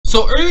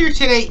So earlier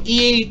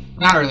today,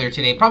 not earlier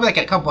today, probably like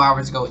a couple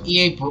hours ago,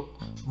 EA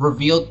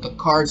revealed the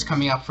cards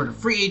coming out for the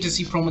free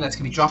agency promo that's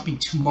going to be dropping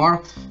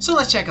tomorrow. So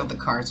let's check out the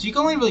cards. You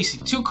can only really see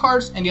 2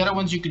 cards, and the other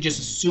ones you could just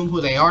assume who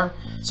they are.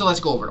 So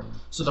let's go over them.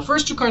 So the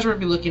first 2 cards we're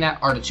going to be looking at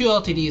are the 2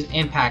 LTDs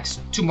and packs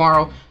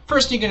tomorrow.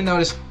 First thing you're going to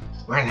notice,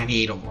 we're at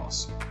 98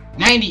 overalls.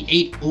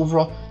 98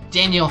 overall,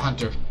 Daniel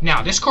Hunter.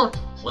 Now this card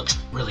looks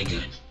really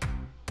good.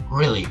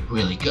 Really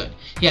good.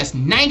 He has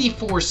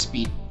 94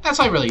 speed. That's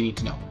all I really need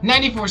to know.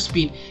 94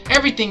 speed.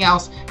 Everything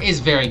else is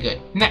very good.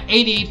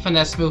 88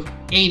 finesse move,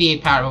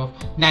 88 power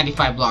move,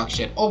 95 block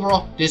shed.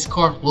 Overall, this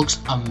card looks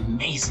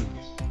amazing.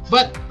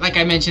 But like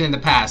I mentioned in the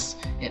past,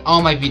 in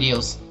all my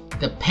videos,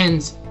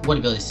 depends what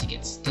abilities he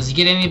gets. Does he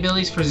get any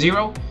abilities for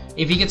 0?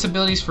 If he gets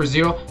abilities for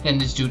 0, then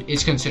this dude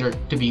is considered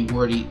to be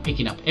worthy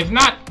picking up. If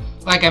not,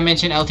 like I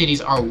mentioned,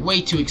 LTDs are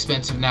way too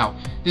expensive now.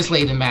 This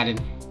late in Madden,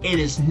 it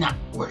is not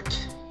worth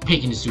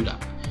picking this dude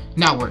up.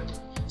 Not worth it.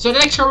 So the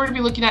next card we're going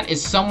to be looking at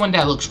is someone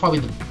that looks probably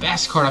the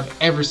best card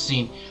I've ever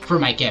seen for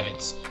Mike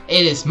Evans.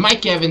 It is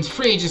Mike Evans'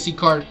 free agency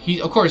card.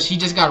 Of course, he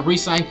just got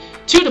re-signed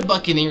to the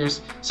Buccaneers,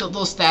 so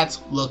those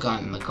stats look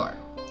on the card.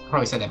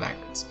 Probably said that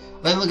backwards.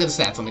 Let's look at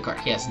the stats on the card.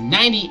 He has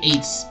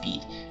 98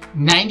 speed,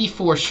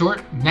 94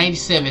 short,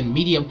 97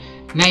 medium,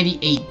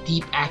 98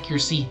 deep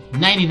accuracy,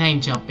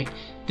 99 jumping.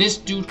 This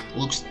dude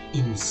looks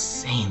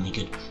insanely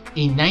good.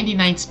 A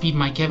 99 speed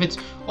Mike Evans.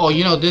 Oh,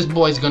 you know this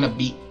boy is gonna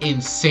be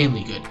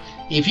insanely good.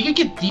 If you could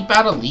get deep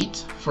out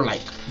elite for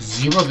like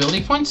 0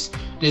 ability points,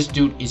 this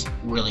dude is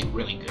really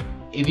good.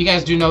 If you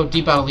guys do know,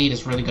 deep out elite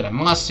is really good at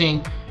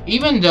mossing.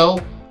 Even though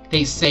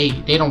they say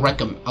they don't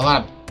recommend, a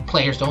lot of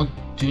players don't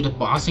do the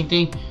bossing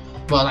thing,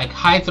 but like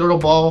high throttle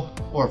ball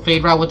or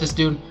fade route with this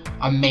dude,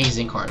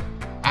 amazing card.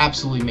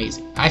 Absolutely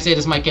amazing. I say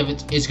this Mike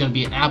Evans is going to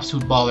be an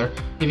absolute baller.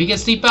 If he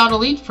gets deep out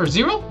elite for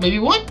 0, maybe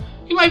 1,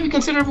 he might be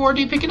considered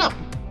worthy picking up.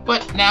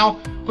 But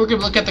now we're going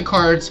to look at the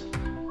cards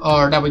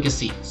that we can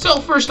see. So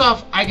first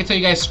off, I can tell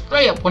you guys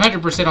straight up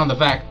 100% on the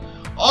fact,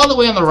 all the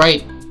way on the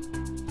right,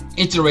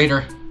 it's a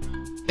Raider.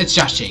 It's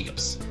Josh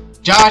Jacobs.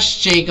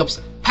 Josh Jacobs,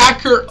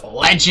 Packer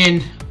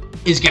legend,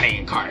 is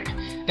getting a card.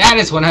 That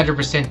is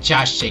 100%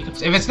 Josh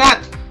Jacobs. If it's not,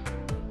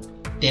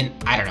 then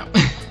I don't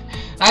know.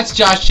 That's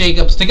Josh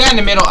Jacobs. The guy in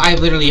the middle, I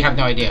literally have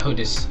no idea who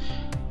this.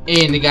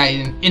 And the guy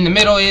in the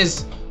middle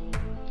is,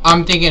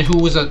 I'm thinking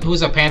who's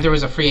a Panther,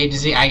 who's a free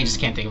agency. I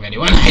just can't think of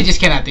anyone. I just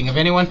cannot think of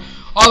anyone.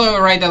 All the way on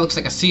the right, that looks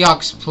like a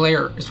Seahawks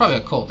player. It's probably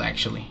a Colt,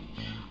 actually.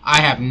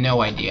 I have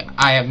no idea.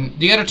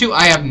 The other 2,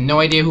 I have no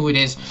idea who it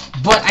is.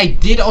 But I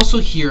did also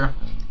hear,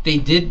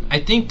 did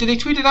they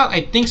tweet it out? I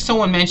think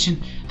someone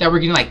mentioned that we're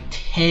getting like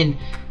 10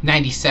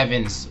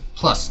 97s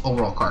plus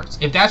overall cards.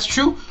 If that's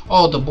true,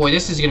 oh the boy,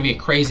 this is gonna be a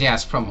crazy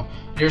ass promo.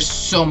 There's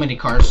so many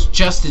cards.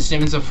 Justice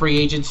Simmons of free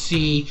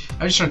agency.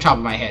 I'm just on top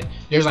of my head.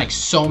 There's like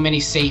so many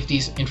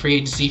safeties in free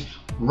agency.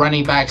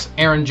 Running backs,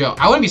 Aaron Jones.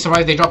 I wouldn't be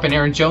surprised if they drop an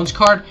Aaron Jones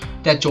card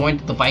that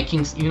joined the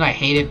Vikings. Even though I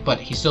hate it, but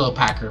he's still a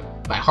Packer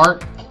by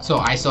heart. So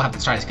I still have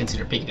to try to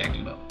consider picking that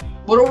dude up.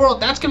 But overall,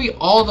 that's going to be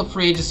all the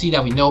free agency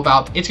that we know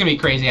about. It's going to be a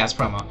crazy ass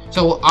promo.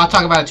 So I'll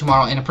talk about it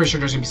tomorrow, and I'm pretty sure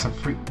there's going to be some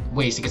free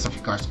ways to get some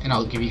free cards, and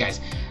I'll give you guys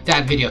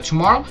that video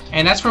tomorrow.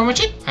 And that's pretty much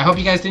it. I hope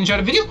you guys did enjoy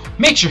the video.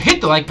 Make sure to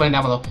hit the like button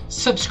down below.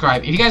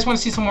 Subscribe. If you guys want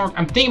to see some more,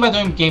 I'm thinking about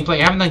doing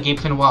gameplay. I haven't done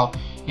gameplay in a while.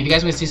 If you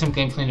guys want to see some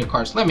gameplay in the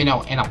cards, let me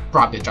know, and I'll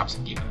probably drop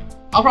some gameplay.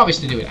 I'll probably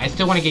still do it. I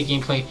still want to get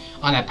gameplay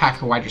on that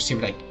Packer wide receiver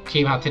that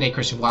came out today,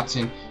 Christian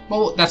Watson.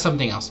 Well, that's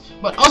something else.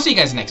 But I'll see you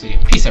guys in the next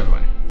video. Peace,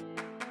 everyone.